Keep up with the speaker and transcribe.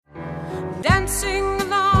dancing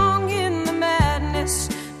along in the madness.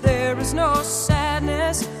 There is no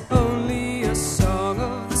sadness, only a song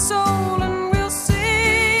of the soul, and we'll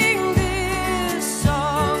sing this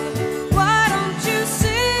song. Why don't you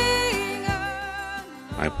sing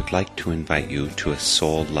along? I would like to invite you to a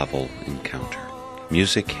soul-level encounter.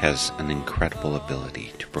 Music has an incredible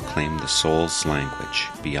ability to proclaim the soul's language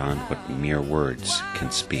beyond what mere words can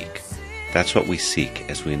speak. That's what we seek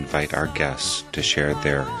as we invite our guests to share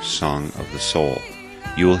their song of the soul.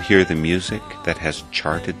 You will hear the music that has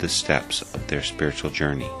charted the steps of their spiritual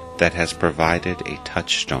journey, that has provided a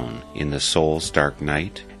touchstone in the soul's dark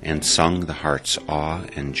night and sung the heart's awe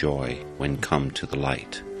and joy when come to the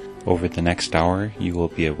light. Over the next hour, you will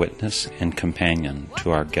be a witness and companion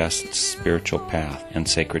to our guests' spiritual path and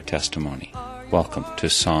sacred testimony. Welcome to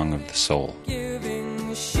Song of the Soul.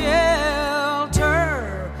 Giving shelter,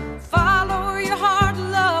 follow your heart,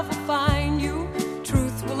 love will find you,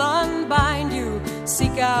 truth will unbind you,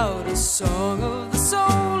 seek out a song of the soul,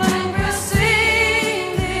 and we'll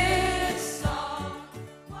sing this song.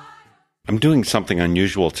 I'm doing something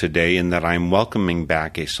unusual today in that I'm welcoming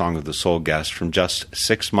back a Song of the Soul guest from just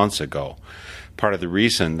 6 months ago. Part of the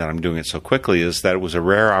reason that I'm doing it so quickly is that it was a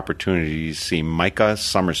rare opportunity to see Micah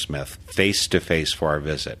Summersmith face-to-face for our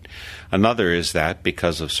visit. Another is that,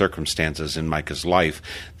 because of circumstances in Micah's life,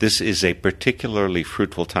 this is a particularly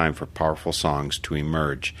fruitful time for powerful songs to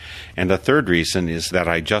emerge. And a third reason is that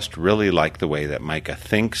I just really like the way that Micah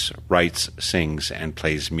thinks, writes, sings, and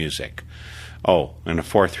plays music. Oh, and a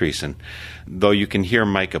fourth reason. Though you can hear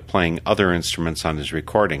Micah playing other instruments on his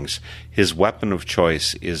recordings, his weapon of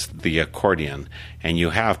choice is the accordion, and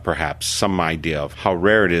you have perhaps some idea of how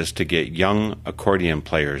rare it is to get young accordion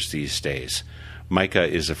players these days. Micah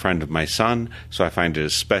is a friend of my son, so I find it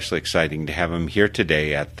especially exciting to have him here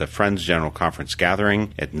today at the Friends General Conference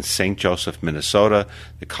gathering in St. Joseph, Minnesota,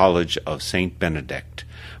 the College of St. Benedict.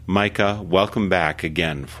 Micah, welcome back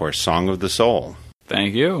again for Song of the Soul.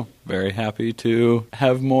 Thank you. Very happy to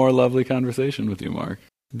have more lovely conversation with you, Mark.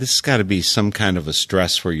 This has got to be some kind of a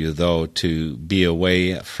stress for you, though, to be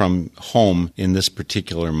away from home in this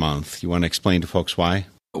particular month. You want to explain to folks why?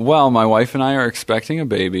 Well, my wife and I are expecting a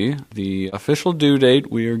baby. The official due date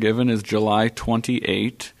we are given is July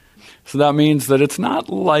 28. So that means that it's not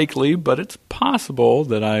likely, but it's possible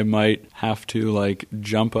that I might have to,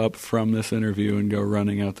 jump up from this interview and go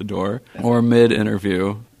running out the door, or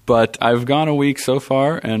mid-interview. But I've gone a week so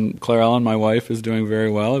far, and Claire Ellen, my wife, is doing very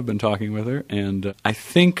well. I've been talking with her, and I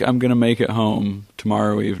think I'm going to make it home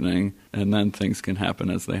tomorrow evening, and then things can happen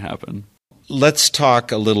as they happen. Let's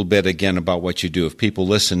talk a little bit again about what you do. If people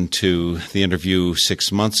listen to the interview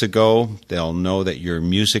 6 months ago, they'll know that you're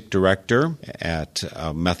music director at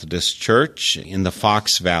a Methodist Church in the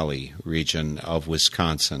Fox Valley region of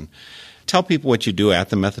Wisconsin. Tell people what you do at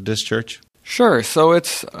the Methodist Church. Sure. So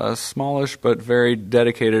it's a smallish but very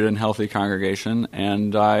dedicated and healthy congregation,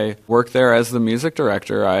 and I work there as the music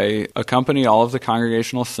director. I accompany all of the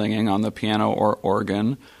congregational singing on the piano or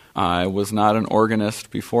organ. I was not an organist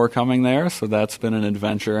before coming there, so that's been an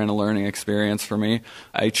adventure and a learning experience for me.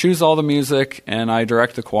 I choose all the music, and I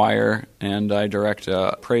direct the choir, and I direct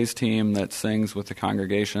a praise team that sings with the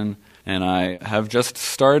congregation. And I have just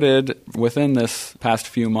started, within this past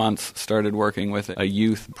few months, started working with a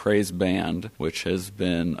youth praise band, which has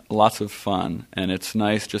been lots of fun. And it's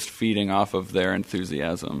nice just feeding off of their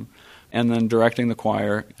enthusiasm. And then directing the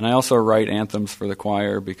choir. And I also write anthems for the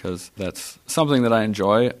choir because that's something that I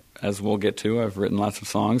enjoy, as we'll get to. I've written lots of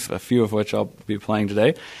songs, a few of which I'll be playing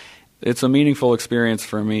today. It's a meaningful experience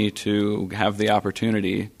for me to have the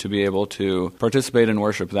opportunity to be able to participate in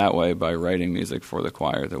worship that way by writing music for the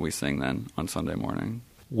choir that we sing then on Sunday morning.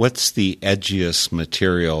 What's the edgiest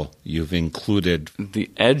material you've included? The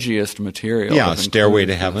edgiest material? Yeah, Stairway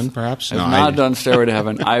to Heaven, perhaps? I've not done Stairway to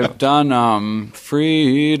Heaven. I've done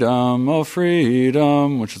Freedom, Oh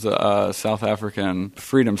Freedom, which is a South African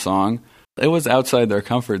freedom song. It was outside their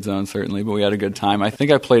comfort zone, certainly, but we had a good time. I think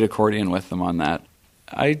I played accordion with them on that.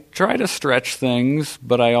 I try to stretch things,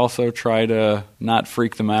 but I also try to not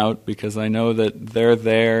freak them out because I know that they're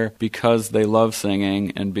there because they love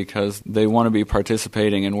singing and because they want to be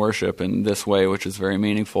participating in worship in this way, which is very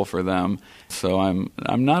meaningful for them. So I'm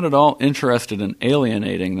not at all interested in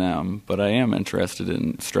alienating them, but I am interested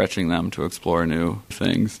in stretching them to explore new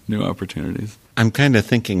things, new opportunities. I'm kind of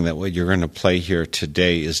thinking that what you're going to play here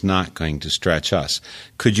today is not going to stretch us.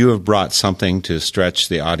 Could you have brought something to stretch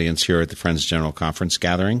the audience here at the Friends General Conference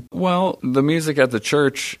gathering? Well, the music at the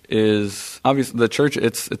church is, obviously, the church,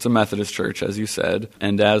 it's a Methodist church, as you said,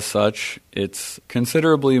 and as such, it's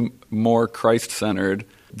considerably more Christ-centered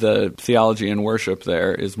the theology and worship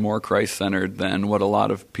there is more Christ-centered than what a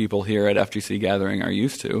lot of people here at FGC Gathering are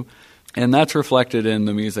used to. And that's reflected in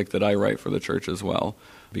the music that I write for the church as well.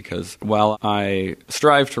 Because while I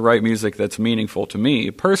strive to write music that's meaningful to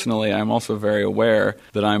me, personally, I'm also very aware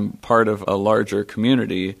that I'm part of a larger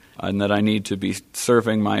community and that I need to be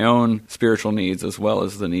serving my own spiritual needs as well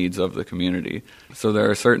as the needs of the community. So there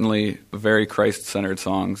are certainly very Christ-centered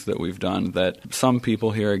songs that we've done that some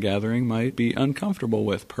people here at Gathering might be uncomfortable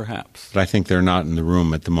with, perhaps. But I think they're not in the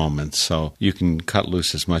room at the moment, so you can cut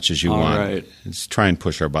loose as much as you want. All right. Let's try and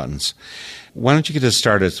push our buttons. Why don't you get us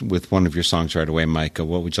started with one of your songs right away, Micah?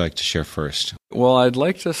 What would you like to share first? Well, I'd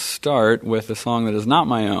like to start with a song that is not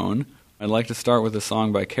my own. I'd like to start with a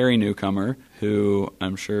song by Carrie Newcomer, who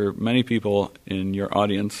I'm sure many people in your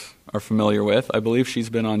audience are familiar with. I believe she's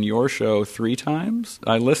been on your show 3 times.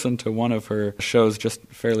 I listened to one of her shows just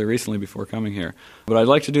fairly recently before coming here. But I'd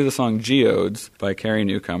like to do the song Geodes by Carrie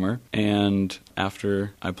Newcomer, and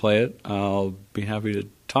after I play it, I'll be happy to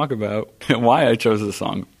talk about why I chose the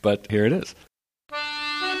song. But here it is.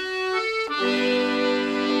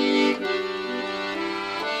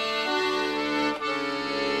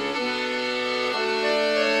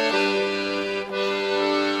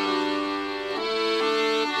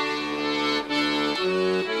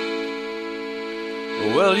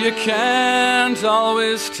 Well, you can't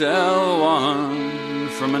always tell one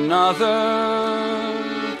from another,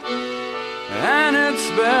 and it's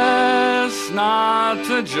best not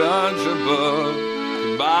to judge a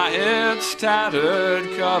book by its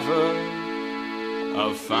tattered cover.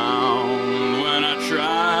 I've found when I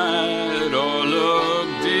tried or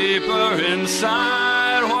looked deeper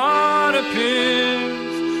inside, what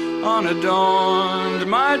appears unadorned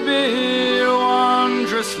might be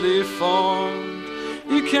wondrously formed.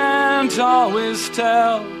 You can't always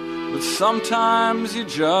tell, but sometimes you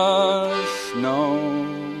just know.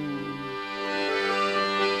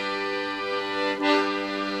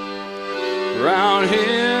 Round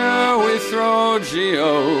here we throw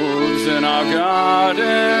geodes in our gardens.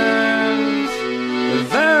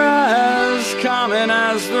 They're as common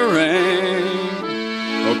as the rain,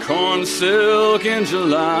 or corn silk in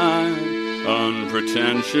July.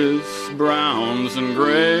 Unpretentious browns and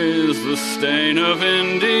grays, the stain of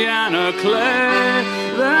Indiana clay.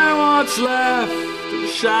 They're what's left of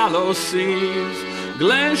shallow seas,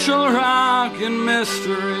 glacial rock and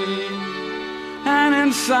mystery. And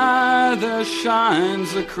inside there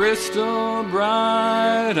shines a crystal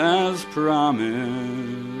bright as promise.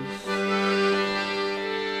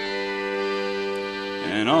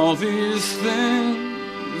 And all these things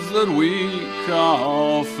that we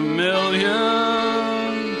call familiar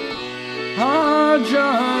are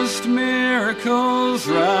just miracles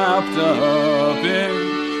wrapped up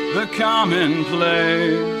in the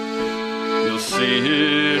commonplace. You'll see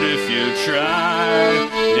it if you try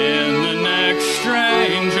in the next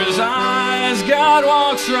stranger's eyes. God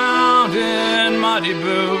walks round in muddy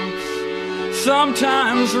boots,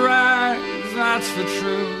 sometimes rags, that's the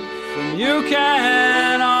truth. And you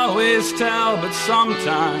can't always tell, but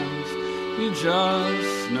sometimes you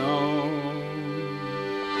just know.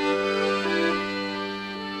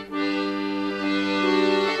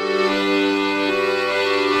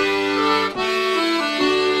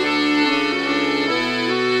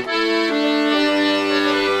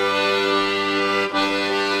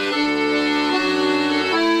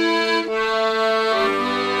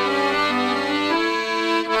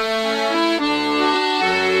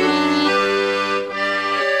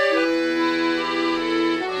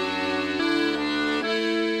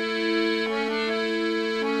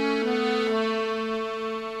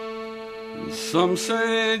 Some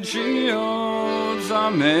say geodes are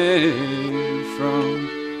made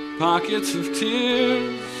from pockets of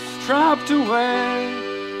tears, trapped away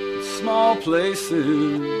in small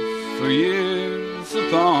places for years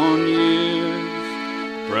upon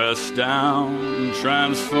years, pressed down and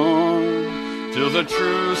transformed till the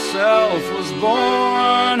true self was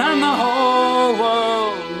born and the whole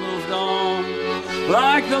world moved on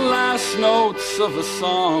like the last notes of a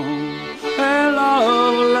song. A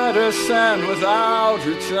love letter sent without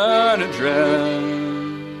return address.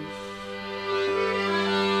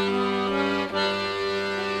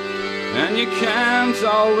 And you can't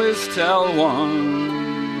always tell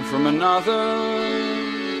one from another,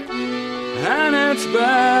 and it's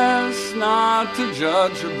best not to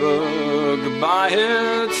judge a book by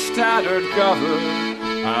its tattered cover.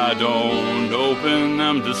 I don't open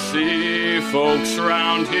them to see folks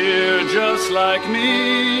around here just like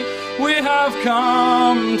me. We have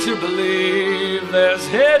come to believe there's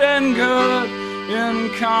hidden good in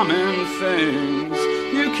common things.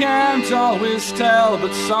 You can't always tell,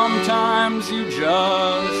 but sometimes you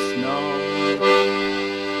just know.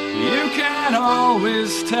 You can't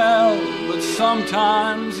always tell, but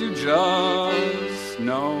sometimes you just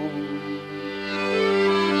know.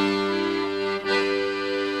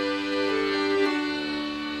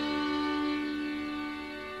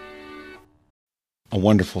 A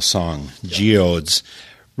wonderful song, Geodes,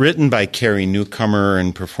 written by Carrie Newcomer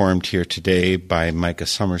and performed here today by Micah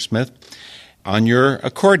Summersmith on your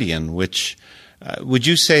accordion, which would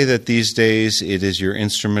you say that these days it is your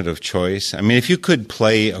instrument of choice? I mean, if you could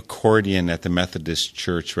play accordion at the Methodist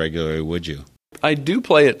Church regularly, would you? I do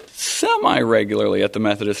play it semi-regularly at the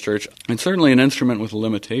Methodist Church. It's certainly an instrument with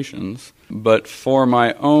limitations, but for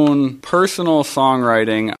my own personal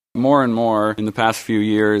songwriting, more and more in the past few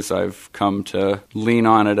years, I've come to lean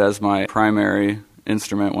on it as my primary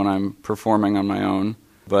instrument when I'm performing on my own.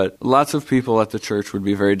 But lots of people at the church would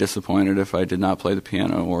be very disappointed if I did not play the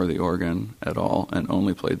piano or the organ at all and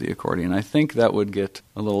only played the accordion. I think that would get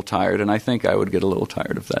a little tired, and I think I would get a little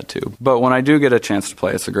tired of that too. But when I do get a chance to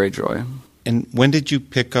play, it's a great joy. And when did you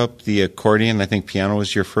pick up the accordion? I think piano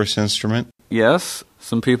was your first instrument. Yes,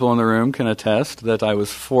 some people in the room can attest that I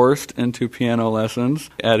was forced into piano lessons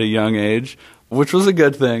at a young age, which was a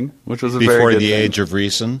good thing, which was a very good thing. Before the age of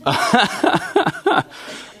reason?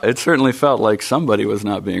 It certainly felt like somebody was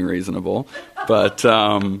not being reasonable. But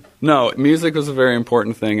no, music was a very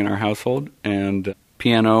important thing in our household, and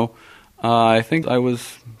piano, I think I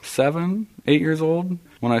was 7, 8 years old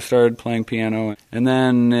when I started playing piano. And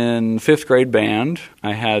then in 5th grade band,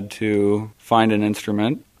 I had to find an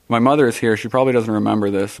instrument. My mother is here. She probably doesn't remember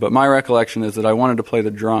this, but my recollection is that I wanted to play the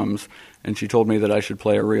drums, and she told me that I should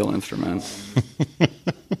play a real instrument.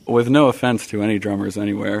 With no offense to any drummers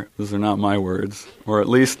anywhere, those are not my words, or at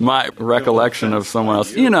least my recollection of someone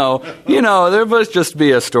else. You know, there must just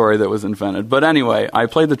be a story that was invented. But anyway, I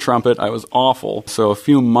played the trumpet. I was awful. So a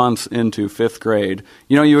few months into 5th grade,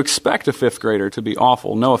 you expect a 5th grader to be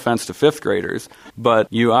awful. No offense to 5th graders, but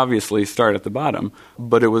you obviously start at the bottom.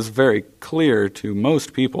 But it was very clear to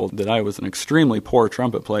most people that I was an extremely poor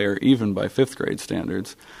trumpet player, even by 5th grade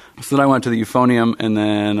standards. So then I went to the euphonium, and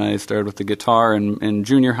then I started with the guitar in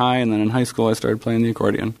junior high, and then in high school I started playing the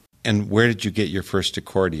accordion. And where did you get your first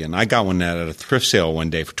accordion? I got one at a thrift sale one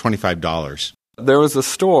day for $25. There was a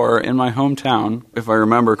store in my hometown, if I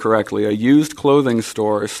remember correctly, a used clothing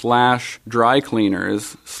store / dry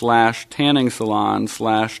cleaners / tanning salon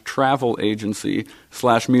 / travel agency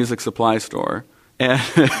 / music supply store. And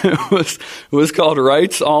it was called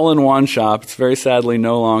Wright's All-in-One Shop. It's very sadly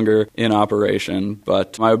no longer in operation,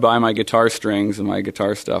 but I would buy my guitar strings and my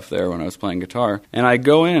guitar stuff there when I was playing guitar. And I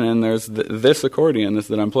go in, and there's this accordion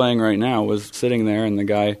that I'm playing right now was sitting there, and the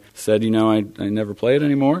guy said, I never play it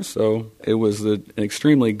anymore, so it was an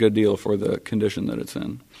extremely good deal for the condition that it's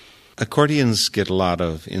in. Accordions get a lot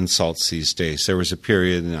of insults these days. There was a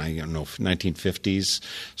period in, 1950s,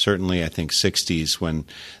 certainly I think 60s, when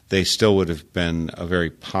they still would have been a very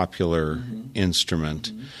popular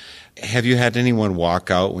instrument. Have you had anyone walk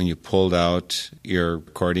out when you pulled out your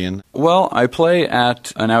accordion? Well, I play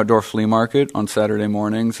at an outdoor flea market on Saturday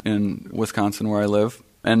mornings in Wisconsin where I live.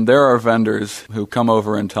 And there are vendors who come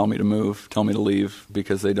over and tell me to move, tell me to leave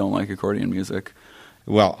because they don't like accordion music.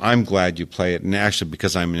 Well, I'm glad you play it. And actually,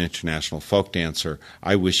 because I'm an international folk dancer,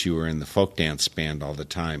 I wish you were in the folk dance band all the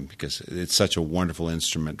time because it's such a wonderful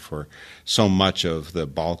instrument for so much of the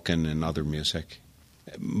Balkan and other music.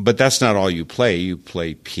 But that's not all you play. You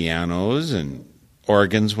play pianos and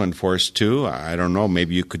organs when forced to. I don't know.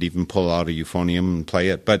 Maybe you could even pull out a euphonium and play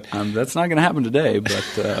it. But that's not going to happen today.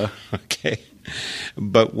 But okay.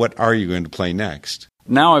 But what are you going to play next?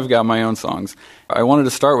 Now I've got my own songs. I wanted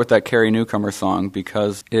to start with that Carrie Newcomer song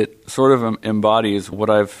because it sort of embodies what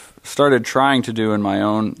I've started trying to do in my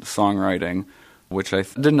own songwriting, which I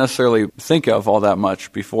didn't necessarily think of all that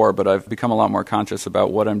much before, but I've become a lot more conscious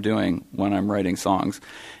about what I'm doing when I'm writing songs.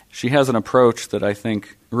 She has an approach that I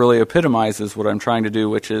think really epitomizes what I'm trying to do,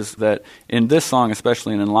 which is that in this song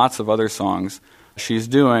especially and in lots of other songs, she's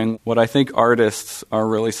doing what I think artists are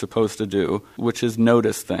really supposed to do, which is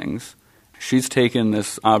notice things. She's taken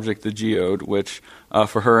this object, the geode, which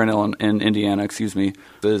for her in Indiana,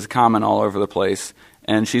 is common all over the place,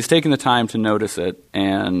 and she's taken the time to notice it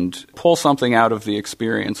and pull something out of the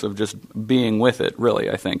experience of just being with it, really,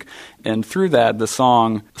 I think. And through that, the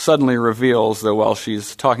song suddenly reveals that while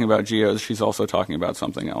she's talking about geodes, she's also talking about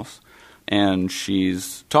something else. And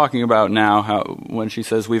she's talking about now how, when she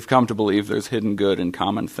says, we've come to believe there's hidden good in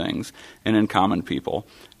common things and in common people.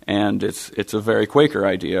 And it's a very Quaker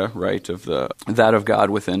idea, right, of that of God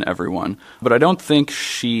within everyone. But I don't think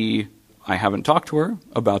I haven't talked to her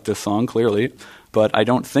about this song, clearly, But I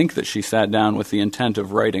don't think that she sat down with the intent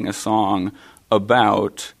of writing a song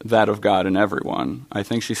about that of God and everyone. I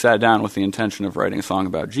think she sat down with the intention of writing a song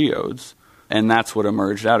about geodes, and that's what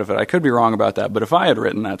emerged out of it. I could be wrong about that, but if I had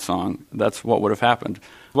written that song, that's what would have happened.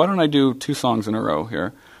 Why don't I do 2 songs in a row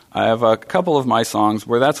here? I have a couple of my songs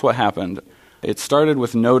where that's what happened. It started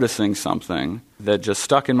with noticing something that just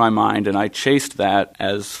stuck in my mind, and I chased that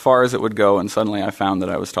as far as it would go, and suddenly I found that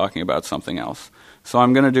I was talking about something else. So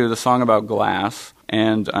I'm going to do the song about glass,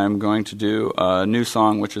 and I'm going to do a new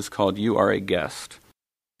song which is called You Are a Guest.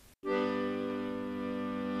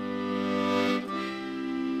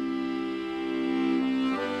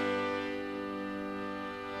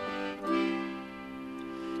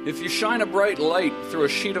 If you shine a bright light through a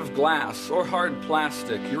sheet of glass or hard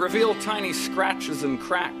plastic, you reveal tiny scratches and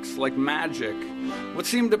cracks like magic. What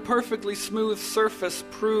seemed a perfectly smooth surface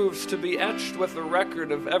proves to be etched with a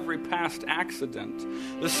record of every past accident.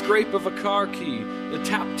 The scrape of a car key, the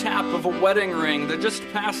tap-tap of a wedding ring, the just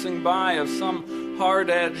passing by of some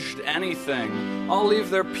hard-edged anything, all leave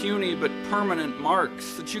their puny but permanent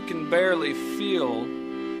marks that you can barely feel,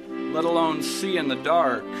 let alone see in the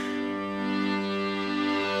dark.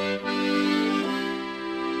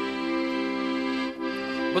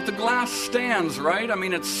 But the glass stands, right? I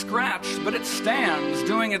mean, it's scratched, but it stands,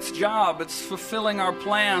 doing its job. It's fulfilling our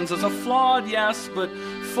plans as a flawed, yes, but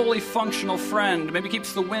fully functional friend. Maybe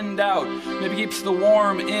keeps the wind out, maybe keeps the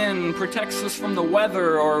warm in, protects us from the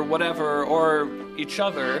weather or whatever, or each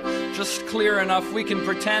other. Just clear enough we can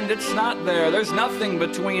pretend it's not there. There's nothing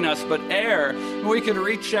between us but air. We could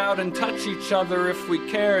reach out and touch each other if we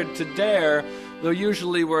cared to dare, though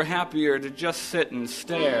usually we're happier to just sit and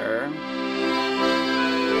stare.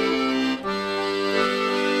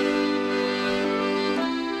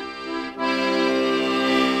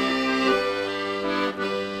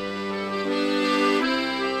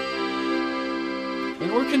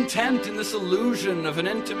 Content in this illusion of an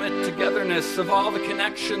intimate togetherness, of all the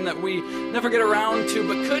connection that we never get around to,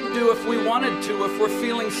 but could do if we wanted to. If we're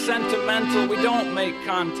feeling sentimental, we don't make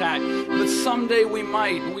contact, but someday we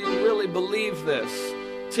might. We really believe this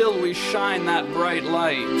till we shine that bright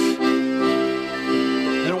light.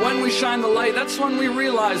 And when we shine the light, that's when we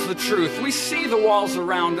realize the truth. We see the walls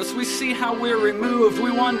around us. We see how we're removed.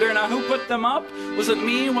 We wonder, now who put them up? Was it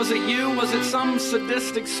me? Was it you? Was it some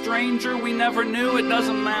sadistic stranger we never knew? It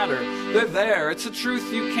doesn't matter. They're there. It's a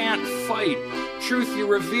truth you can't fight. Truth you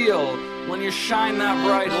reveal when you shine that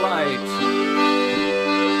bright light.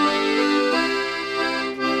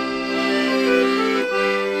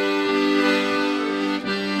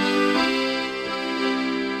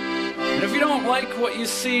 Like what you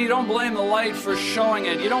see, don't blame the light for showing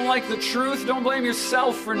it. You don't like the truth, don't blame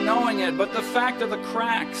yourself for knowing it. But the fact of the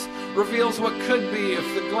cracks reveals what could be.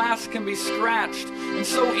 If the glass can be scratched, and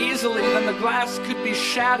so easily, then the glass could be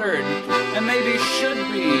shattered, and maybe should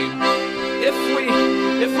be.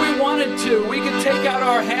 If we wanted to, we could take out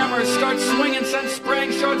our hammers, start swinging, send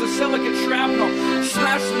spraying shards of silicate shrapnel,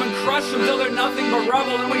 smash them and crush them till they're nothing but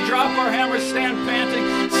rubble, and we drop our hammers, stand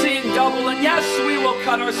panting, seeing double. And yes, we will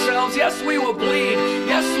cut ourselves, yes, we will bleed,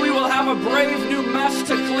 yes, we will have a brave new mess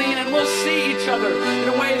to clean, and we'll see each other in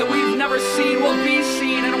a way that we've never seen. We'll be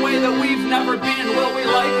seen in a way that we've never been. Will we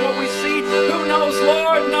like what we see? Who knows?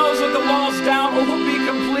 Lord knows. With the walls down, we'll be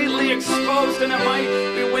completely exposed, and it might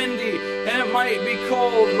be windy, and it might be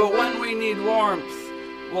cold, but when we need warmth,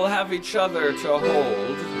 we'll have each other to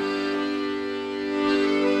hold.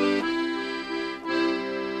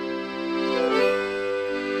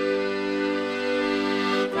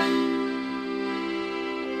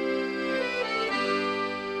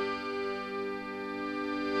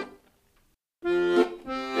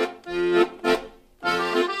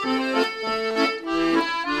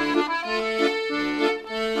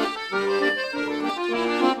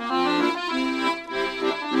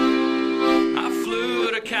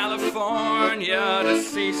 California to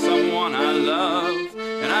see someone I love,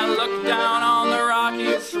 and I looked down on the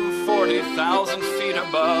Rockies from 40,000 feet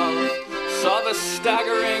above, saw the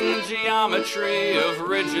staggering geometry of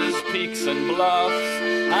ridges, peaks, and bluffs.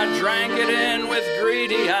 I drank it in with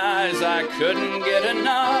greedy eyes, I couldn't get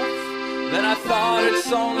enough. Then I thought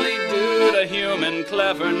it's only due to human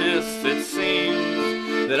cleverness, it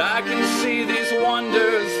seems, that I can see these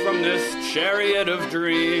wonders from this chariot of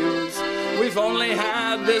dreams. We've only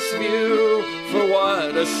had this view for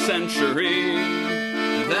what, a century?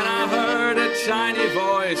 Then I heard a tiny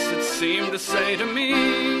voice that seemed to say to me,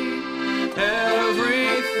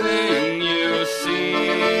 everything you see,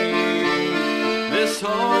 this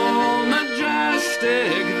whole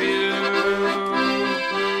majestic view,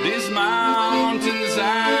 these mountains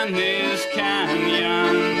and these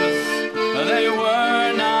canyons, they were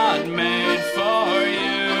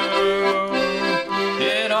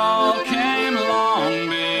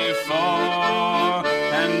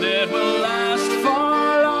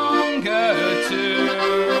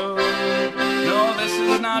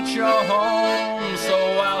your home, so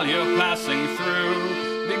while you're passing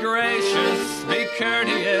through, be gracious, be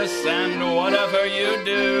courteous, and whatever you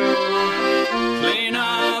do, clean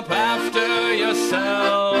up after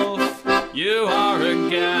yourself. You are a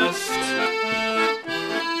guest.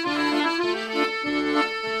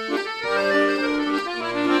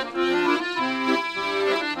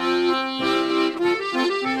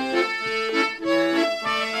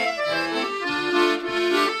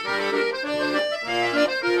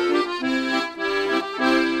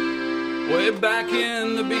 Back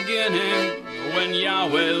in the beginning, when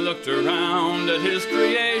Yahweh looked around at his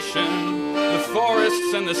creation, the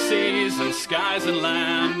forests and the seas and skies and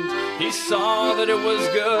land, he saw that it was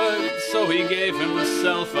good, so he gave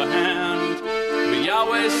himself a hand. But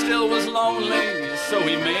Yahweh still was lonely, so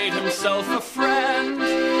he made himself a friend,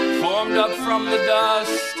 formed up from the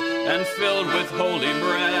dust and filled with holy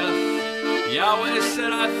breath. Yahweh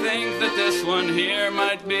said, I think that this one here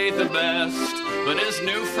might be the best. But his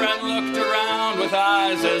new friend looked around with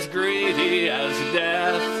eyes as greedy as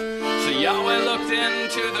death. So Yahweh looked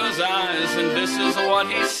into those eyes, and this is what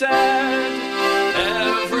he said.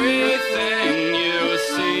 Everything you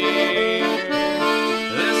see,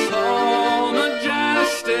 this whole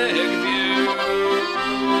majestic view,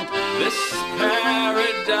 this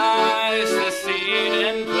paradise, this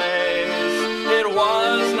Eden place, it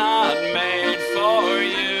was not made for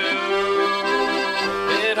you.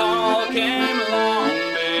 It all came long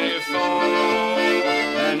before,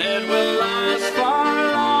 and it will last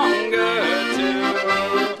far longer too.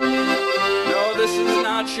 No, this is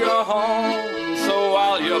not your home, so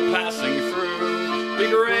while you're passing through, be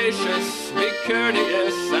gracious, be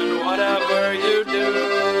courteous, and whatever you do,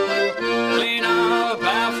 clean up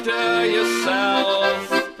after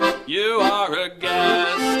yourself. You are a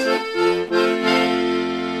guest.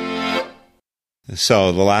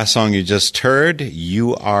 So the last song you just heard,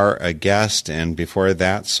 You Are a Guest, and before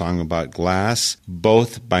that, Song About Glass,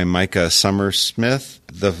 both by Micah Summersmith.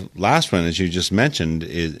 The last one, as you just mentioned,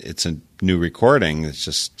 it's a new recording. It's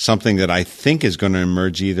just something that I think is going to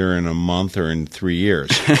emerge either in a month or in 3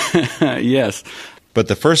 years. Yes. But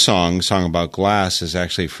the first song, Song About Glass, is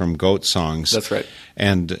actually from Goat Songs. That's right.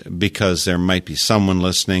 And because there might be someone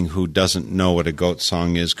listening who doesn't know what a goat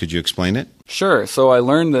song is, could you explain it? Sure. So I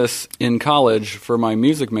learned this in college for my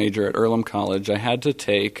music major at Earlham College. I had to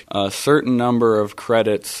take a certain number of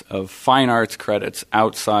credits, of fine arts credits,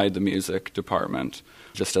 outside the music department,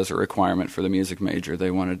 just as a requirement for the music major.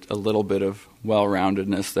 They wanted a little bit of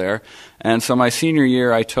well-roundedness there. And so my senior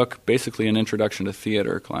year, I took basically an introduction to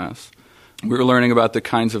theater class. We were learning about the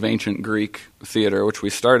kinds of ancient Greek theater, which we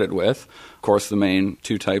started with. Of course, the main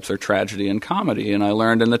two types are tragedy and comedy, and I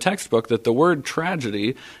learned in the textbook that the word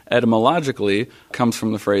tragedy, etymologically, comes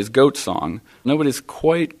from the phrase goat song. Nobody's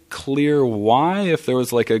quite clear why, if there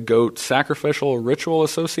was like a goat sacrificial ritual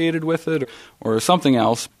associated with it, or something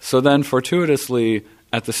else. So then, fortuitously,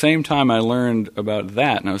 at the same time I learned about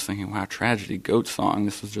that, and I was thinking, wow, tragedy, goat song,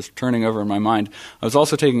 this was just turning over in my mind. I was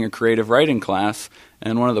also taking a creative writing class,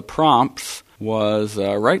 and one of the prompts was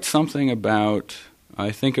write something about, I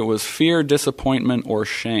think it was fear, disappointment, or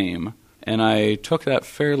shame. And I took that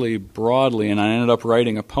fairly broadly, and I ended up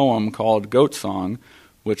writing a poem called Goat Song,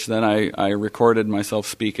 which then I recorded myself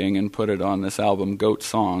speaking and put it on this album, Goat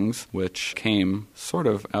Songs, which came sort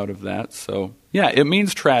of out of that. So, yeah, it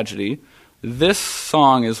means tragedy. This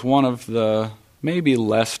song is one of the maybe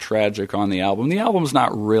less tragic on the album. The album's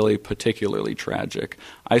not really particularly tragic.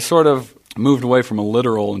 I sort of moved away from a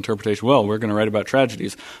literal interpretation. Well, we're going to write about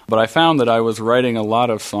tragedies. But I found that I was writing a lot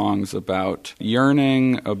of songs about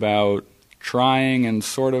yearning, about trying and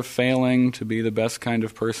sort of failing to be the best kind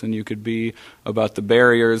of person you could be, about the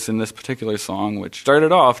barriers in this particular song, which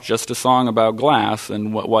started off just a song about glass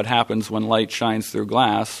and what happens when light shines through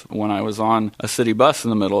glass. When I was on a city bus in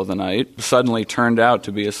the middle of the night, suddenly turned out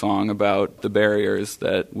to be a song about the barriers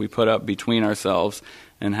that we put up between ourselves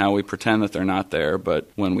and how we pretend that they're not there, but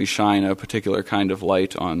when we shine a particular kind of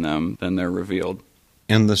light on them, then they're revealed.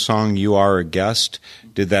 And the song You Are a Guest,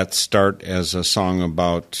 did that start as a song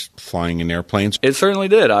about flying in airplanes? It certainly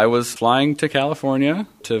did. I was flying to California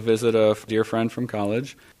to visit a dear friend from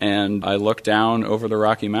college, and I looked down over the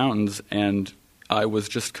Rocky Mountains, and I was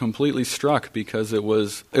just completely struck because it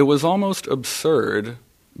was almost absurd,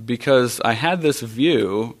 because I had this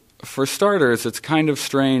view. For starters, it's kind of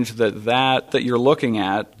strange that you're looking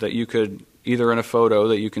at, that you could either in a photo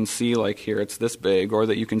that you can see, like here it's this big, or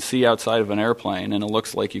that you can see outside of an airplane and it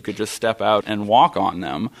looks like you could just step out and walk on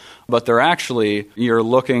them, but they're actually, you're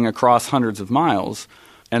looking across hundreds of miles.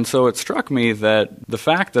 And so it struck me that the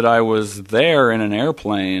fact that I was there in an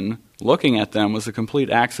airplane looking at them was a complete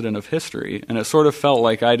accident of history, and it sort of felt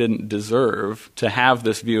like I didn't deserve to have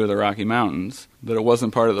this view of the Rocky Mountains, that it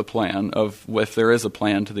wasn't part of the plan of, if there is a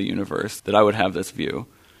plan to the universe, that I would have this view.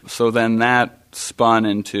 So then that spun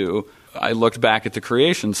into, I looked back at the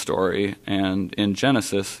creation story and in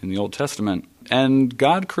Genesis, in the Old Testament, and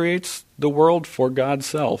God creates the world for God's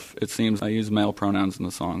self. It seems I use male pronouns in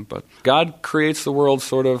the song, but God creates the world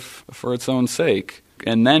sort of for its own sake,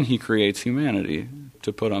 and then he creates humanity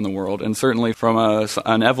to put on the world. And certainly from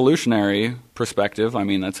an evolutionary perspective, I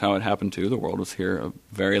mean, that's how it happened too. The world was here a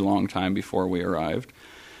very long time before we arrived.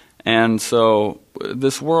 And so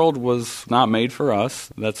this world was not made for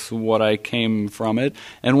us. That's what I came from it.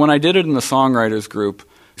 And when I did it in the songwriters group,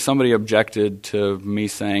 somebody objected to me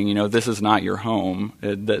saying, you know, this is not your home,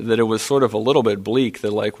 that it was sort of a little bit bleak,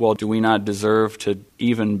 that like, well, do we not deserve to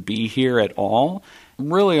even be here at all?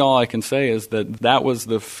 Really all I can say is that was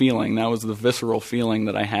the feeling, that was the visceral feeling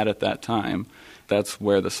that I had at that time. That's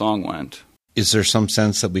where the song went. Is there some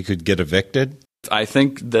sense that we could get evicted? I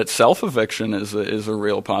think that self-eviction is a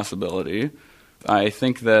real possibility. I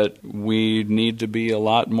think that we need to be a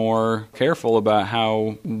lot more careful about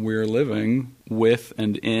how we're living with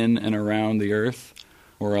and in and around the earth,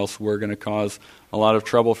 or else we're going to cause a lot of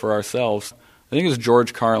trouble for ourselves. I think it was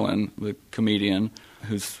George Carlin, the comedian,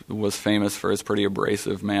 who was famous for his pretty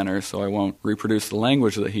abrasive manner, so I won't reproduce the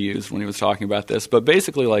language that he used when he was talking about this. But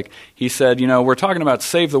basically, like, he said, you know, we're talking about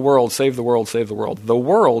save the world, save the world, save the world. The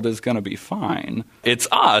world is going to be fine. It's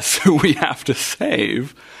us who we have to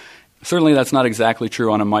save. Certainly that's not exactly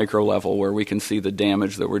true on a micro level where we can see the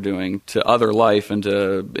damage that we're doing to other life and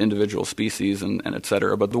to individual species and et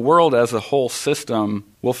cetera. But the world as a whole system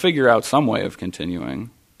will figure out some way of continuing.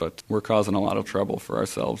 But we're causing a lot of trouble for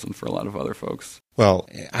ourselves and for a lot of other folks. Well,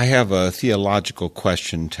 I have a theological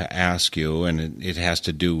question to ask you, and it has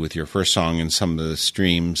to do with your first song and some of the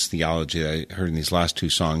streams theology I heard in these last two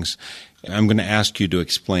songs. I'm going to ask you to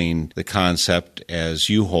explain the concept as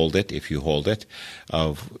you hold it, if you hold it,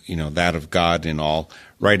 of, you know, that of God in all.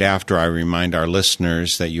 Right after I remind our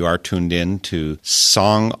listeners that you are tuned in to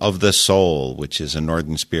Song of the Soul, which is a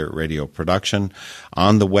Northern Spirit Radio production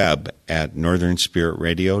on the web at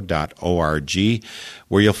northernspiritradio.org,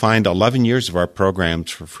 where you'll find 11 years of our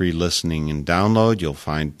programs for free listening and download. You'll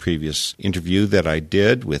find previous interview that I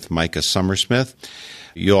did with Micah Summersmith.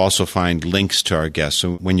 You'll also find links to our guests.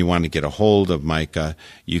 So when you want to get a hold of Micah,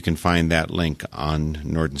 you can find that link on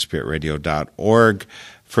northernspiritradio.org.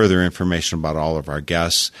 Further information about all of our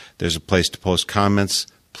guests. There's a place to post comments.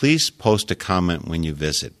 Please post a comment when you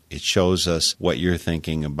visit. It shows us what you're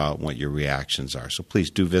thinking about, what your reactions are. So please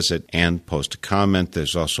do visit and post a comment.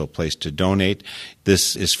 There's also a place to donate.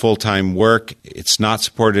 This is full-time work. It's not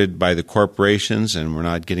supported by the corporations, and we're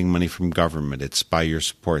not getting money from government. It's by your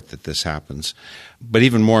support that this happens. But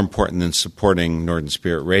even more important than supporting Northern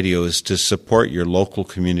Spirit Radio is to support your local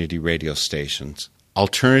community radio stations.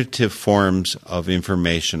 Alternative forms of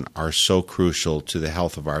information are so crucial to the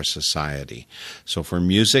health of our society. So for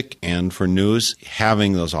music and for news,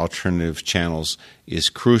 having those alternative channels is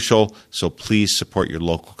crucial. So please support your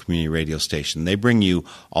local community radio station. They bring you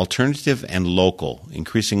alternative and local,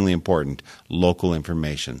 increasingly important, local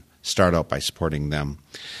information. Start out by supporting them.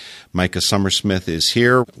 Micah Summersmith is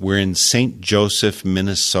here. We're in St. Joseph,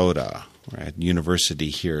 Minnesota. We're at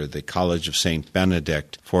university here, the College of St.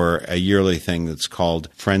 Benedict, for a yearly thing that's called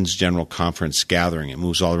Friends General Conference Gathering. It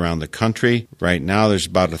moves all around the country. Right now there's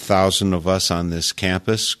about 1,000 of us on this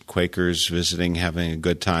campus, Quakers visiting, having a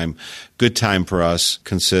good time. Good time for us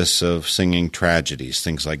consists of singing tragedies,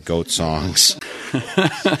 things like goat songs.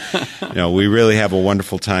 You know, we really have a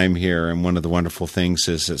wonderful time here, and one of the wonderful things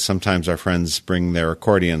is that sometimes our friends bring their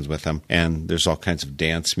accordions with them, and there's all kinds of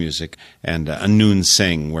dance music, and a noon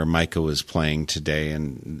sing where Micah was playing today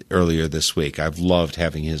and earlier this week. I've loved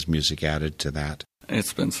having his music added to that.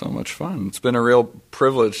 It's been so much fun. It's been a real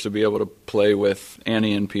privilege to be able to play with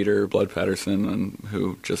Annie and Peter Blood Patterson,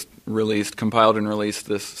 who just compiled and released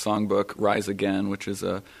this songbook, Rise Again, which is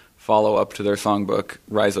a follow-up to their songbook,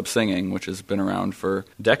 Rise Up Singing, which has been around for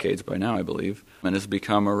decades by now, I believe, and has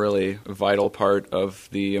become a really vital part of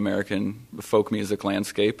the American folk music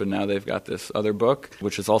landscape. And now they've got this other book,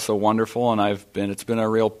 which is also wonderful, and it's been a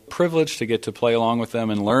real privilege to get to play along with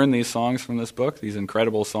them and learn these songs from this book, these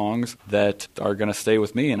incredible songs that are going to stay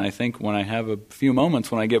with me. And I think when I have a few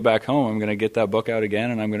moments when I get back home, I'm going to get that book out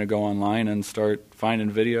again, and I'm going to go online and start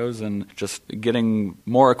finding videos and just getting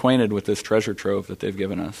more acquainted with this treasure trove that they've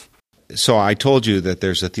given us. So I told you that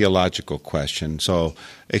there's a theological question. So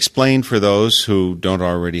explain for those who don't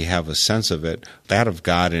already have a sense of it, that of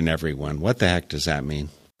God in everyone. What the heck does that mean?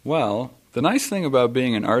 Well, the nice thing about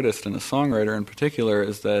being an artist and a songwriter in particular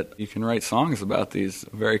is that you can write songs about these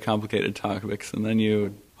very complicated topics, and then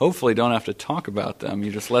you hopefully don't have to talk about them. You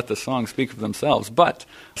just let the songs speak for themselves. But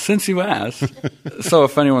since you asked, so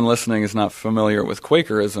if anyone listening is not familiar with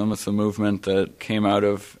Quakerism, it's a movement that came out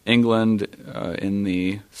of England in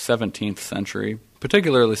the 17th century,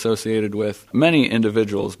 particularly associated with many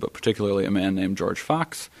individuals, but particularly a man named George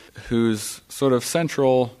Fox, whose sort of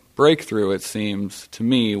central breakthrough, it seems to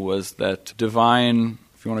me, was that divine,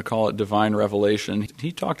 if you want to call it divine revelation,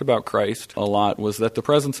 he talked about Christ a lot, was that the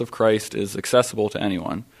presence of Christ is accessible to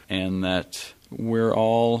anyone, and that we're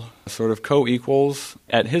all sort of co-equals.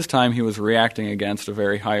 At his time, he was reacting against a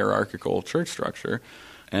very hierarchical church structure,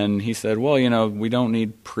 and he said, well, we don't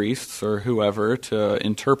need priests or whoever to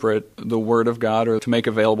interpret the Word of God or to make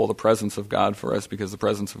available the presence of God for us, because the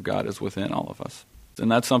presence of God is within all of us. And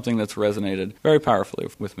that's something that's resonated very powerfully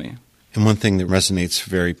with me. And one thing that resonates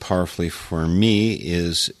very powerfully for me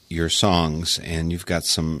is your songs, and you've got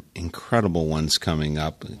some incredible ones coming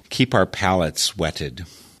up. Keep Our Palates Wetted.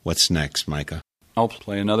 What's next, Micah? I'll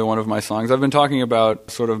play another one of my songs. I've been talking about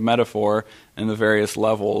sort of metaphor and the various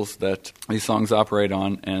levels that these songs operate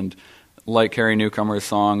on, and like Carrie Newcomer's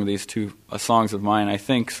song, these two songs of mine, I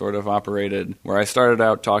think, sort of operated where I started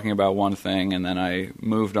out talking about one thing and then I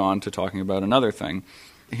moved on to talking about another thing.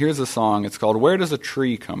 Here's a song, it's called Where Does a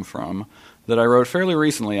Tree Come From?, that I wrote fairly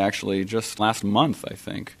recently, actually, just last month, I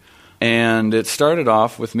think. And it started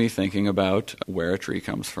off with me thinking about where a tree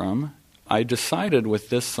comes from. I decided with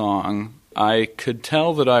this song, I could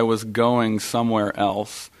tell that I was going somewhere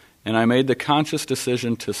else, and I made the conscious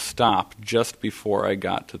decision to stop just before I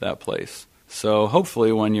got to that place. So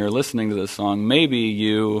hopefully when you're listening to this song, maybe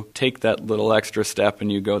you take that little extra step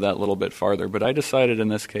and you go that little bit farther. But I decided in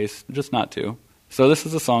this case just not to. So this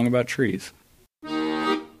is a song about trees.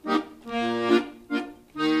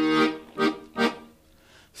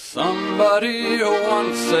 Somebody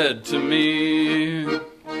once said to me,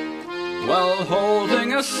 while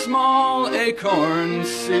holding a small acorn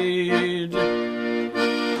seed,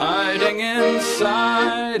 hiding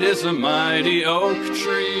inside is a mighty oak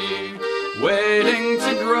tree, waiting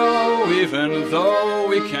to grow even though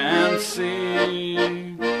we can't see.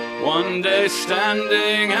 One day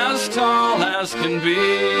standing as tall as can be.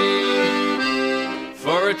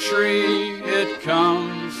 For a tree it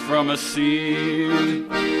comes from a seed.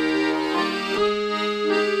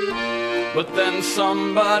 But then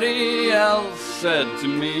somebody else said to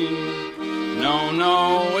me,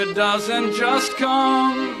 no, it doesn't just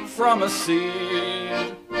come from a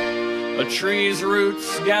seed. A tree's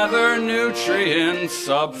roots gather nutrients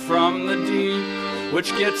up from the deep,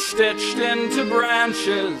 which get stitched into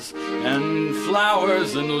branches and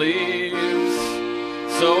flowers and leaves.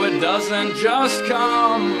 So it doesn't just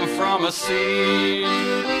come from a seed.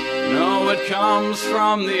 No, it comes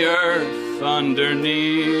from the earth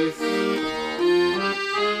underneath.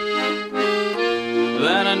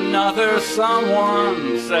 Then another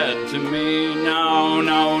someone said to me, no,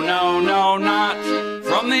 not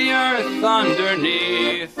from the earth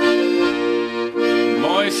underneath.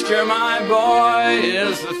 Moisture, my boy,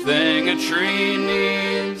 is the thing a tree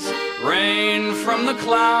needs. Rain from the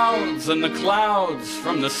clouds and the clouds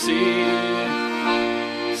from the sea.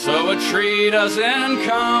 So a tree doesn't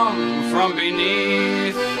come from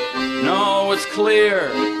beneath. No, it's clear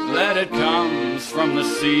that it comes from the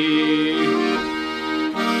sea.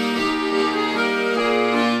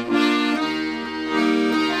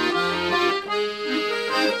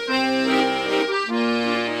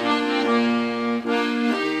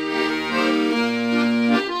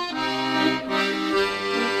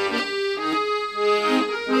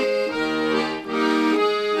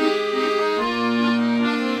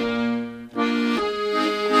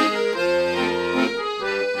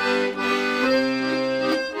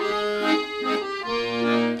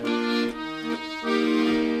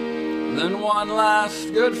 One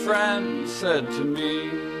last good friend said to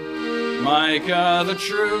me, Micah, the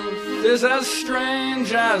truth is as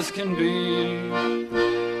strange as can be.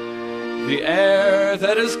 The air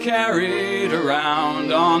that is carried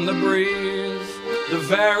around on the breeze, the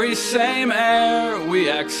very same air we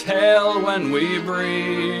exhale when we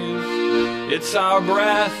breathe. It's our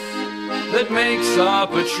breath that makes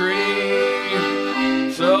up a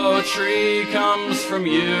tree. So a tree comes from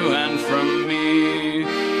you and from me.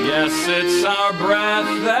 Yes, it's our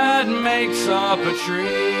breath that makes up a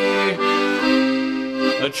tree.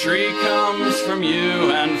 A tree comes from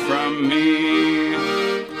you and from me.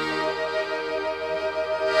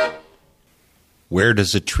 Where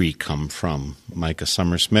Does a Tree Come From? Micah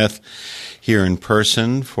Summersmith here in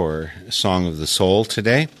person for Song of the Soul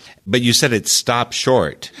today. But you said it stopped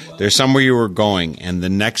short. There's somewhere you were going, and the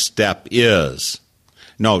next step is...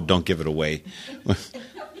 No, don't give it away.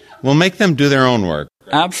 We'll make them do their own work.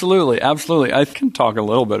 Absolutely, absolutely. I can talk a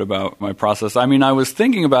little bit about my process. I mean, I was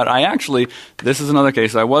thinking about, this is another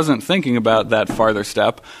case, I wasn't thinking about that farther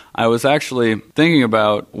step. I was actually thinking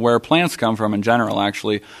about where plants come from in general,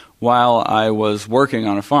 actually, while I was working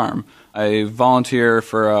on a farm. I volunteer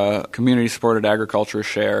for a community-supported agriculture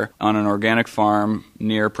share on an organic farm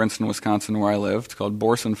near Princeton, Wisconsin, where I live. It's called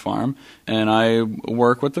Borson Farm, and I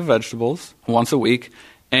work with the vegetables once a week.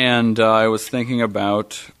 And I was thinking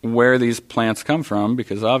about where these plants come from,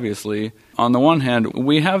 because obviously, on the one hand,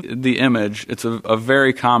 we have the image. It's a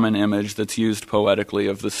very common image that's used poetically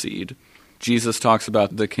of the seed. Jesus talks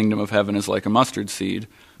about the kingdom of heaven is like a mustard seed,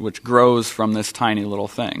 which grows from this tiny little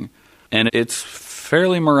thing. And it's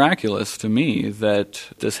fairly miraculous to me that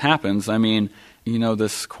this happens. I mean,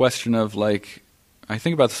 this question of, I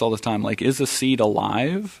think about this all the time, is a seed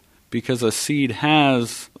alive? Because a seed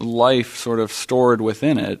has life sort of stored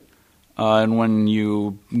within it, and when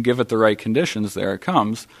you give it the right conditions, there it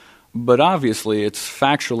comes. But obviously, it's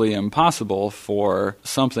factually impossible for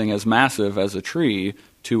something as massive as a tree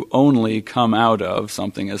to only come out of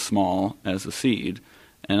something as small as a seed.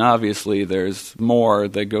 And obviously, there's more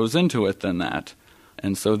that goes into it than that.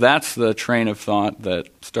 And so that's the train of thought that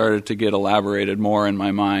started to get elaborated more in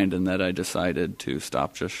my mind, and that I decided to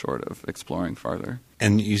stop just short of exploring farther.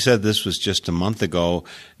 And you said this was just a month ago.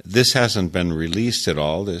 This hasn't been released at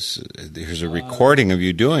all. There's a recording of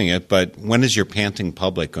you doing it, but when is your panting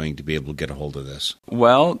public going to be able to get a hold of this?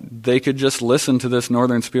 Well, they could just listen to this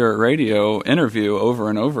Northern Spirit Radio interview over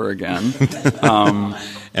and over again.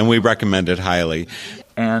 And we recommend it highly.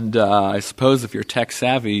 And I suppose if you're tech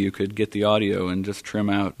savvy, you could get the audio and just trim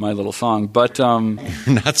out my little song. But you're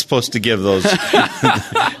not supposed to give those.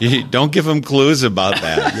 You don't give them clues about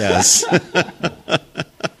that. Yes.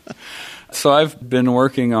 So I've been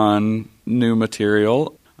working on new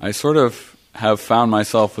material. I sort of have found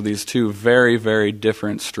myself with these two very, very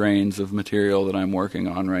different strains of material that I'm working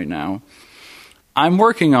on right now. I'm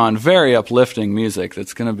working on very uplifting music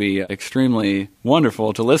that's going to be extremely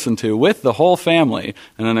wonderful to listen to with the whole family.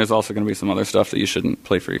 And then there's also going to be some other stuff that you shouldn't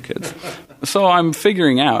play for your kids. So I'm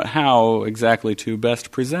figuring out how exactly to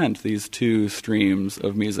best present these two streams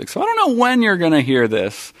of music. So I don't know when you're going to hear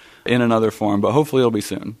this in another form, but hopefully it'll be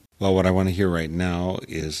soon. Well, what I want to hear right now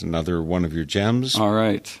is another one of your gems. All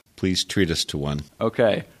right. Please treat us to one.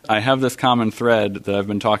 Okay. I have this common thread that I've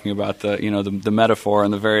been talking about, the metaphor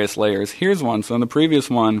and the various layers. Here's one. So in the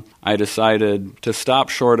previous one, I decided to stop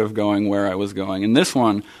short of going where I was going. In this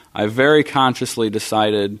one, I very consciously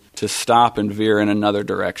decided to stop and veer in another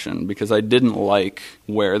direction because I didn't like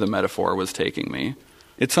where the metaphor was taking me.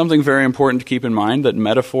 It's something very important to keep in mind that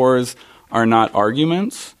metaphors are not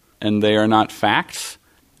arguments and they are not facts.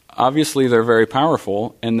 Obviously, they're very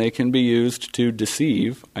powerful, and they can be used to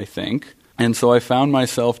deceive, I think. And so I found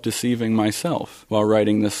myself deceiving myself while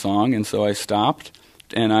writing this song, and so I stopped,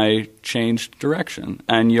 and I changed direction.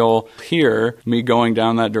 And you'll hear me going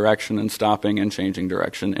down that direction and stopping and changing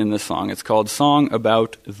direction in this song. It's called Song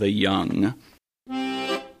About the Young.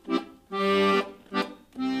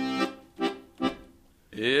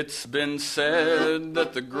 It's been said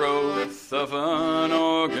that the growth of an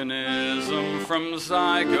organism from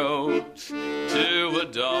zygote to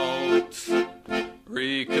adult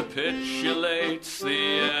recapitulates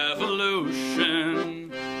the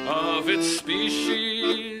evolution of its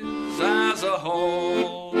species as a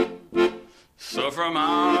whole. So from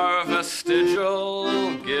our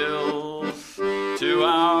vestigial gills to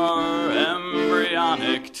our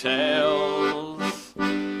embryonic tails,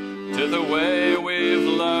 to the way we've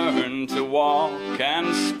learned to walk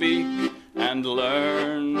and speak and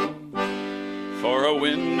learn. For a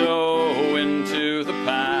window into the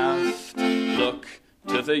past, look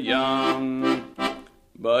to the young.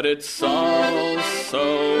 But it's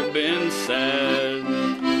also been said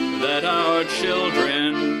that our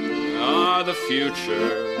children are the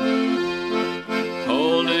future,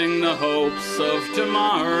 holding the hopes of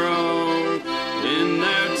tomorrow in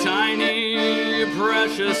their tiny,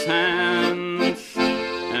 precious hands.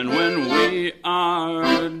 And when we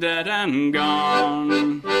are dead and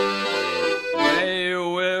gone, they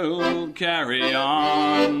will carry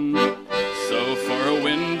on. So for a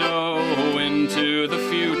window into the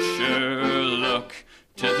future, look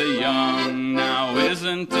to the young. Now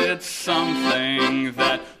isn't it something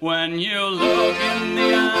that when you look in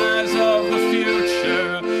the eyes of the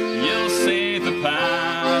future, you'll see the past?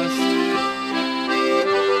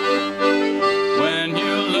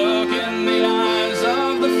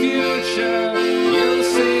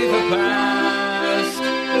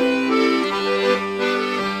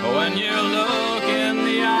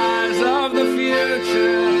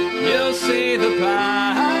 the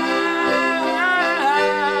past.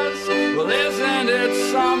 Well, isn't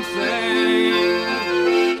it something?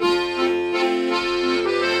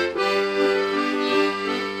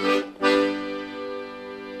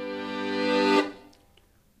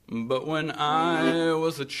 But when I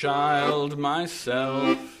was a child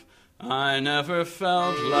myself, I never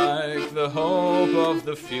felt like the hope of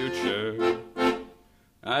the future.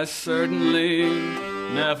 I certainly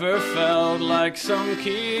never felt like some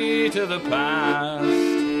key to the past.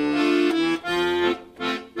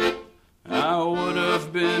 I would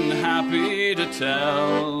have been happy to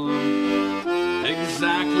tell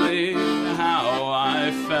exactly how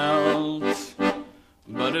I felt,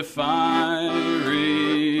 but if I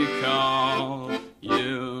recall,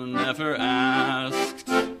 you never asked.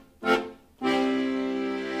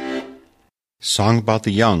 Song About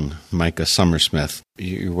the Young, Micah Summersmith.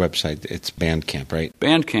 Your website, it's Bandcamp, right?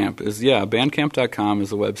 Bandcamp is, bandcamp.com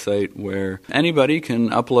is a website where anybody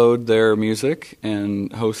can upload their music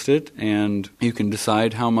and host it, and you can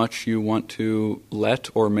decide how much you want to let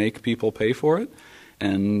or make people pay for it,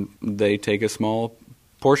 and they take a small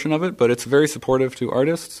portion of it, but it's very supportive to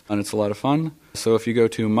artists, and it's a lot of fun. So if you go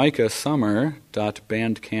to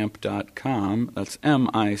micahsummer.bandcamp.com, that's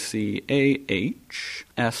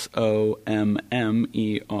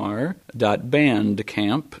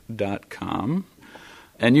MICAHSOMMER.bandcamp.com,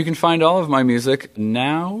 and you can find all of my music.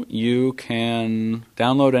 Now you can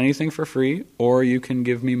download anything for free, or you can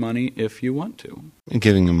give me money if you want to. And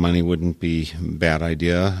giving them money wouldn't be a bad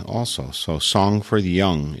idea also. So Song for the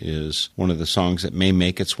Young is one of the songs that may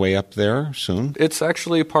make its way up there soon. It's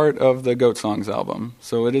actually part of the Goat Songs album,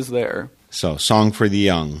 so it is there. So Song for the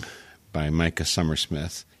Young by Micah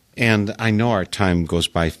Summersmith. And I know our time goes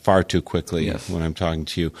by far too quickly when I'm talking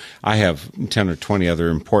to you. I have 10 or 20 other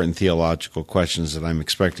important theological questions that I'm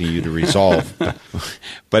expecting you to resolve.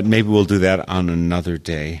 But maybe we'll do that on another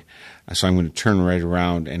day. So I'm going to turn right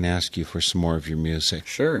around and ask you for some more of your music.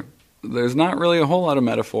 Sure. There's not really a whole lot of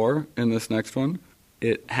metaphor in this next one.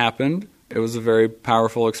 It happened. It was a very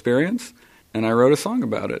powerful experience, and I wrote a song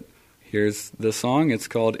about it. Here's the song. It's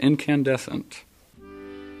called Incandescent.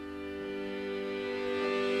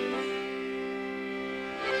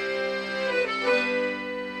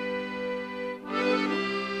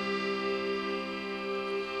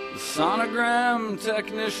 Sonogram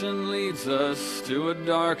technician leads us to a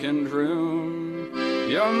darkened room.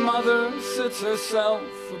 Your mother sits herself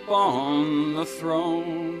upon the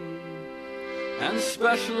throne, and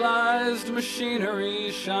specialized machinery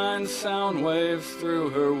shines sound waves through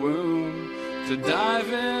her womb to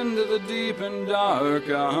dive into the deep and dark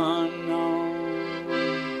unknown.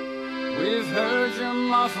 We've heard your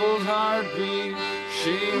muffled heartbeat,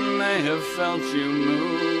 she may have felt you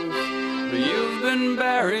move, but you've been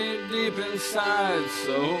buried deep inside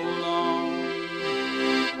so long.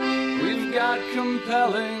 We've got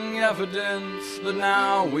compelling evidence, but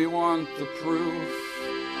now we want the proof.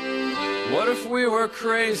 What if we were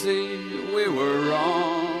crazy, we were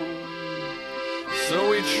wrong? So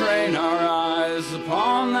we train our eyes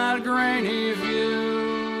upon that grainy view.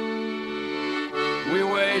 We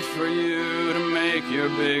wait for you to make your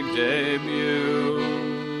big debut.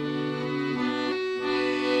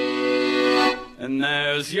 And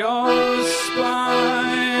there's your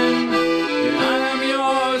spine, and I am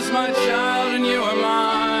yours, my child, and you are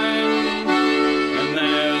mine. And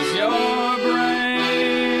there's your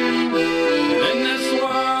brain, and in this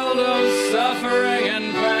world of suffering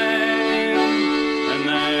and pain. And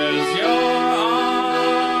there's your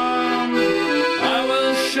arm, I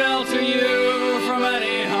will shelter you from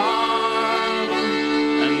any harm.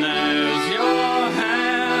 And there's your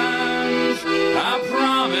hands, I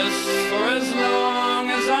promise for as long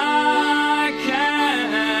as I can.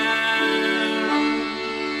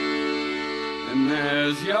 And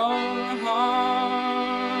there's your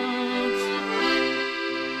heart,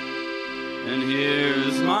 and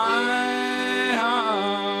here's my heart.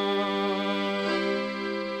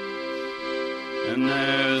 And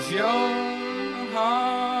there's your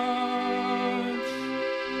heart,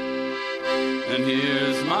 and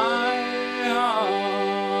here's my heart.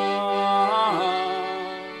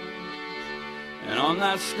 And on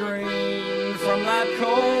that screen from that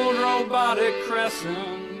cold robotic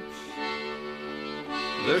crescent,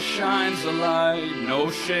 there shines a light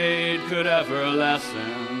no shade could ever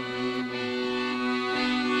lessen.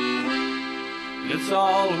 It's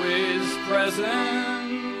always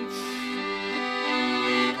present,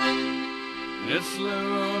 it's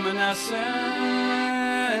luminescent,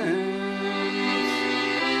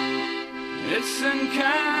 it's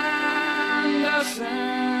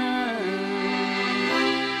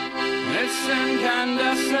incandescent, it's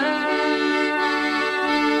incandescent.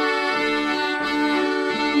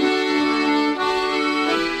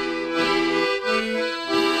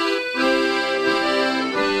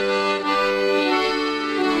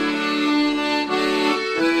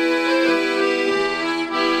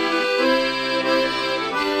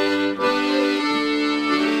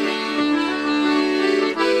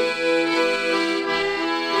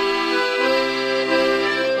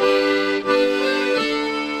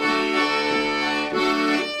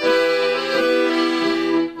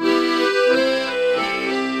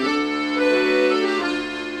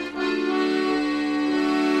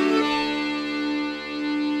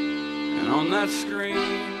 On that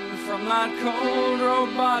screen from that cold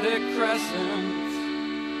robotic crescent,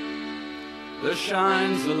 there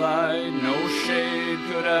shines a light no shade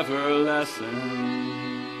could ever lessen.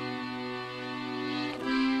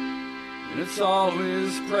 And it's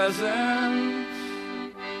always present.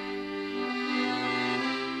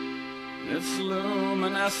 It's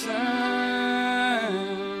luminescent.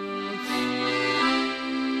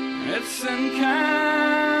 It's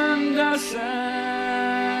incandescent.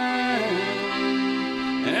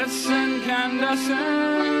 It's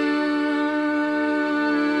incandescent.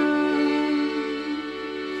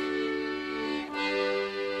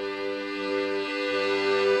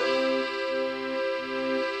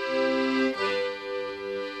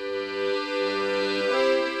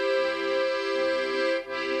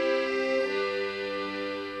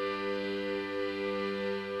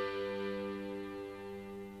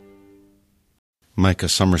 Micah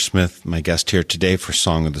Summersmith, my guest here today for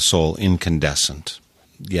Song of the Soul, Incandescent.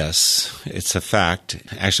 Yes, it's a fact.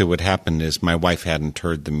 Actually, what happened is my wife hadn't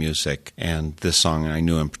heard the music, and this song I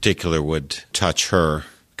knew in particular would touch her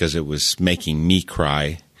because it was making me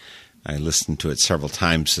cry. I listened to it several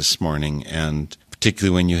times this morning, and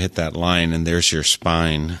particularly when you hit that line, and there's your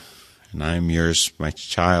spine, and I'm yours, my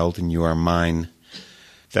child, and you are mine.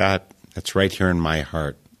 That's right here in my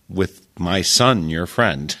heart with my son, your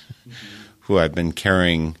friend, who I've been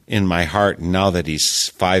carrying in my heart. And now that he's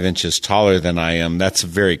 5 inches taller than I am, that's a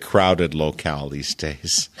very crowded locale these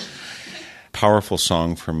days. Powerful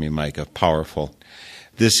song for me, Micah, powerful.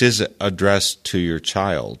 This is addressed to your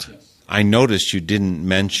child. Yes. I noticed you didn't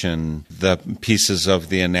mention the pieces of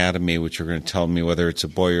the anatomy which you're going to tell me whether it's a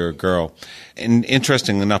boy or a girl. And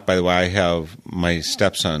interestingly enough, by the way, I have my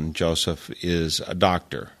stepson, Joseph, is a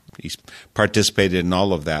doctor. He's participated in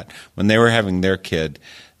all of that. When they were having their kid,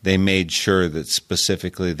 they made sure that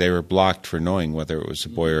specifically they were blocked for knowing whether it was a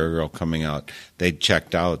boy or a girl coming out. They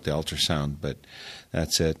checked out the ultrasound, but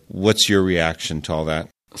that's it. What's your reaction to all that?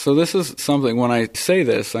 So this is something, when I say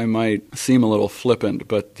this, I might seem a little flippant,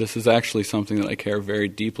 but this is actually something that I care very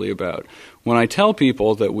deeply about. When I tell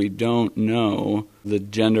people that we don't know the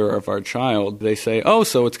gender of our child, they say, oh,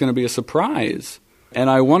 so it's going to be a surprise. And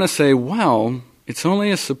I want to say, well, it's only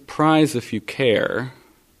a surprise if you care.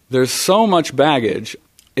 There's so much baggage.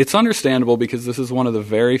 It's understandable because this is one of the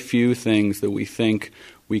very few things that we think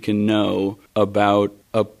we can know about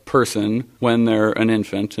a person when they're an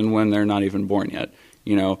infant and when they're not even born yet.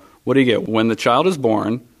 You know, what do you get? When the child is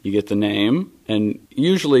born, you get the name, and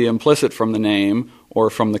usually implicit from the name or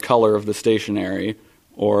from the color of the stationery,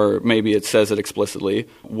 or maybe it says it explicitly,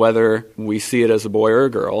 whether we see it as a boy or a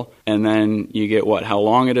girl, and then you get how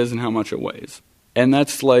long it is and how much it weighs. And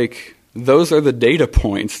that's those are the data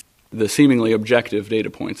points, the seemingly objective data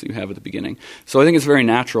points that you have at the beginning. So I think it's very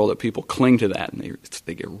natural that people cling to that and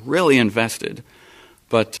they get really invested.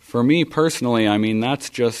 But for me personally, I mean,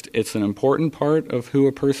 it's an important part of who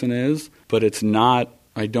a person is, but it's not,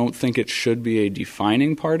 I don't think it should be a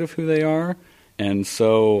defining part of who they are. And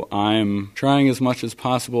so I'm trying as much as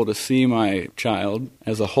possible to see my child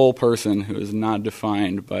as a whole person who is not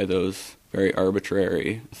defined by those very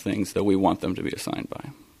arbitrary things that we want them to be assigned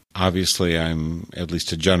by. Obviously, I'm at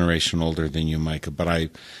least a generation older than you, Micah, but I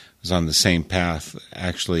was on the same path.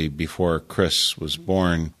 Actually, before Chris was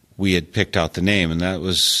born, we had picked out the name, and that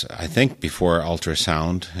was, I think, before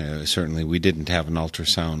ultrasound. Certainly, we didn't have an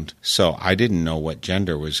ultrasound, so I didn't know what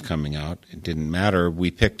gender was coming out. It didn't matter.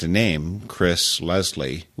 We picked a name, Chris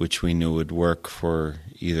Leslie, which we knew would work for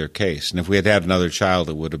either case. And if we had had another child,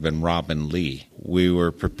 it would have been Robin Lee. We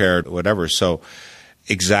were prepared, whatever. So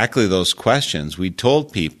exactly those questions. We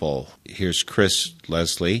told people, here's Chris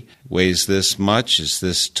Leslie, weighs this much, is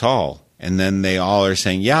this tall? And then they all are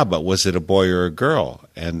saying, yeah, but was it a boy or a girl?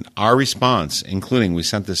 And our response, including, we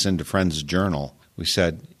sent this into Friends Journal, we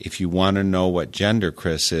said, if you want to know what gender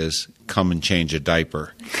Chris is, come and change a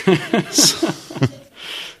diaper.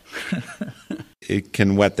 It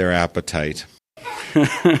can whet their appetite.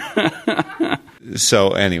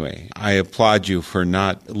 So anyway, I applaud you for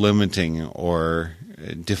not limiting or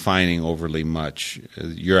defining overly much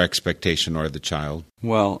your expectation or the child.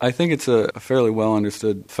 Well, I think it's a fairly well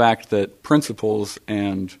understood fact that principles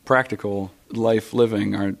and practical life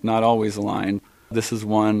living are not always aligned. This is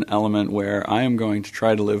one element where I am going to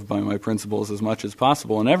try to live by my principles as much as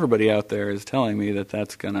possible, and everybody out there is telling me that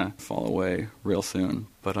that's going to fall away real soon.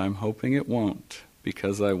 But I'm hoping it won't,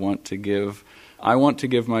 because I want to give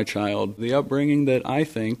my child the upbringing that I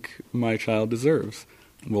think my child deserves.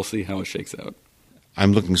 We'll see how it shakes out.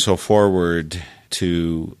 I'm looking so forward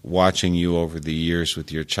to watching you over the years with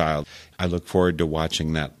your child. I look forward to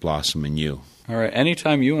watching that blossom in you. All right,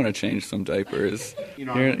 anytime you want to change some diapers,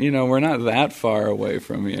 we're not that far away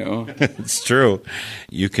from you. It's true.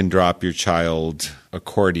 You can drop your child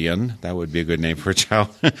accordion. That would be a good name for a child.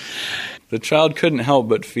 The child couldn't help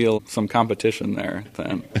but feel some competition there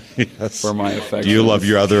then. Yes. For my affection. Do you love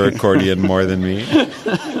your other accordion more than me?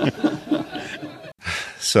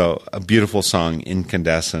 So, a beautiful song,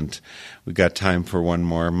 Incandescent. We've got time for one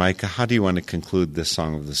more. Micah, how do you want to conclude this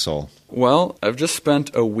Song of the Soul? Well, I've just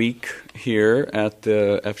spent a week here at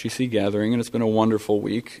the FGC gathering, and it's been a wonderful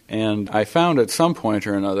week. And I found at some point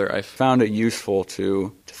or another, I found it useful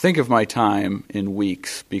to think of my time in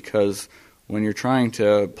weeks, because when you're trying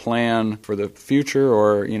to plan for the future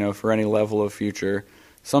or, for any level of future,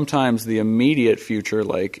 sometimes the immediate future,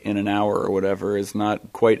 like in an hour or whatever, is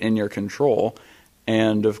not quite in your control.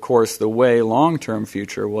 And, of course, the way long-term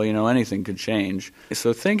future, anything could change.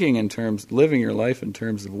 So living your life in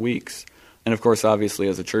terms of weeks. And, of course, obviously,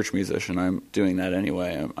 as a church musician, I'm doing that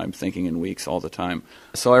anyway. I'm thinking in weeks all the time.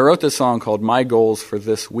 So I wrote this song called My Goals for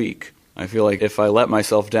This Week. I feel like if I let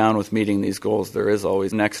myself down with meeting these goals, there is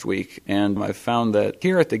always next week. And I've found that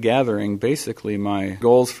here at the gathering, basically my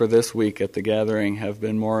goals for this week at the gathering have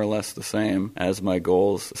been more or less the same as my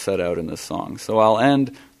goals set out in this song. So I'll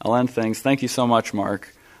end things. Thank you so much,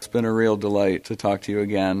 Mark. It's been a real delight to talk to you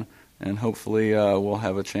again, and hopefully we'll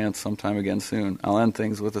have a chance sometime again soon. I'll end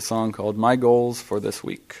things with a song called My Goals for This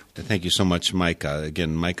Week. Thank you so much, Micah.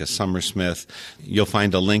 Again, Micah Summersmith. You'll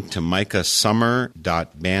find a link to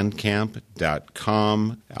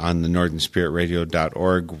micahsummer.bandcamp.com on the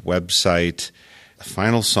northernspiritradio.org website.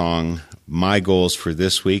 Final song, My Goals for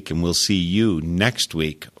This Week, and we'll see you next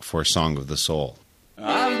week for Song of the Soul.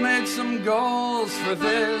 I've made some goals for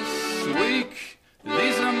this week.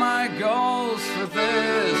 These are my goals for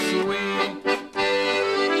this week.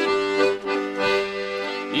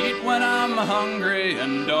 Eat when I'm hungry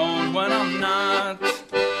and don't when I'm not.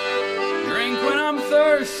 Drink when I'm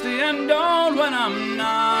thirsty and don't when I'm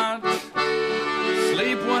not.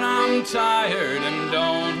 Sleep when I'm tired and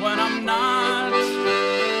don't when I'm not.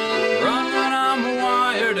 Run when I'm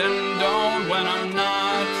wired and don't when I'm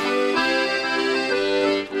not.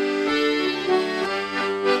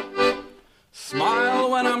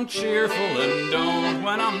 Smile when I'm cheerful and don't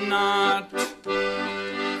when I'm not.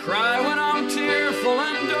 Cry when I'm tearful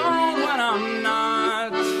and don't when I'm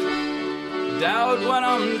not. Doubt when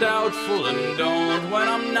I'm doubtful and don't when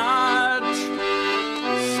I'm not.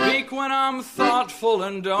 Speak when I'm thoughtful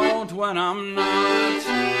and don't when I'm not.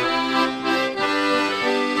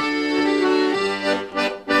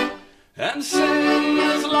 And sing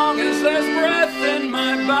as long as there's breath in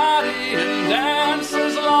my body, and dance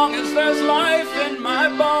as long as there's life in my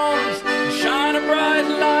bones, and shine a bright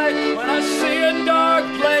light when I see a dark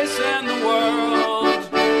place in the world.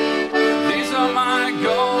 These are my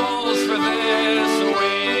goals for this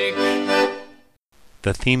week.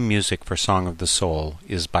 The theme music for Song of the Soul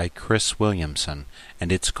is by Chris Williamson,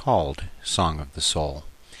 and it's called Song of the Soul.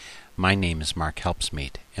 My name is Mark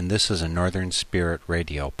Helpsmeet, and this is a Northern Spirit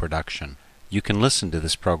Radio production. You can listen to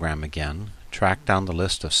this program again, track down the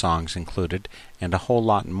list of songs included, and a whole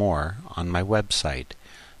lot more on my website,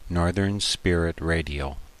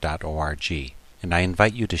 northernspiritradio.org. And I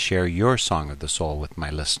invite you to share your Song of the Soul with my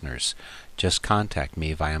listeners. Just contact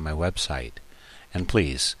me via my website. And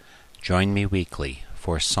please, join me weekly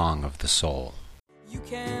for Song of the Soul. You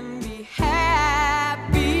can be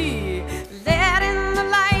happy, let in the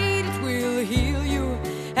light, it will heal you,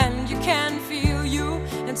 and you can feel you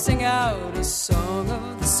and sing out a song.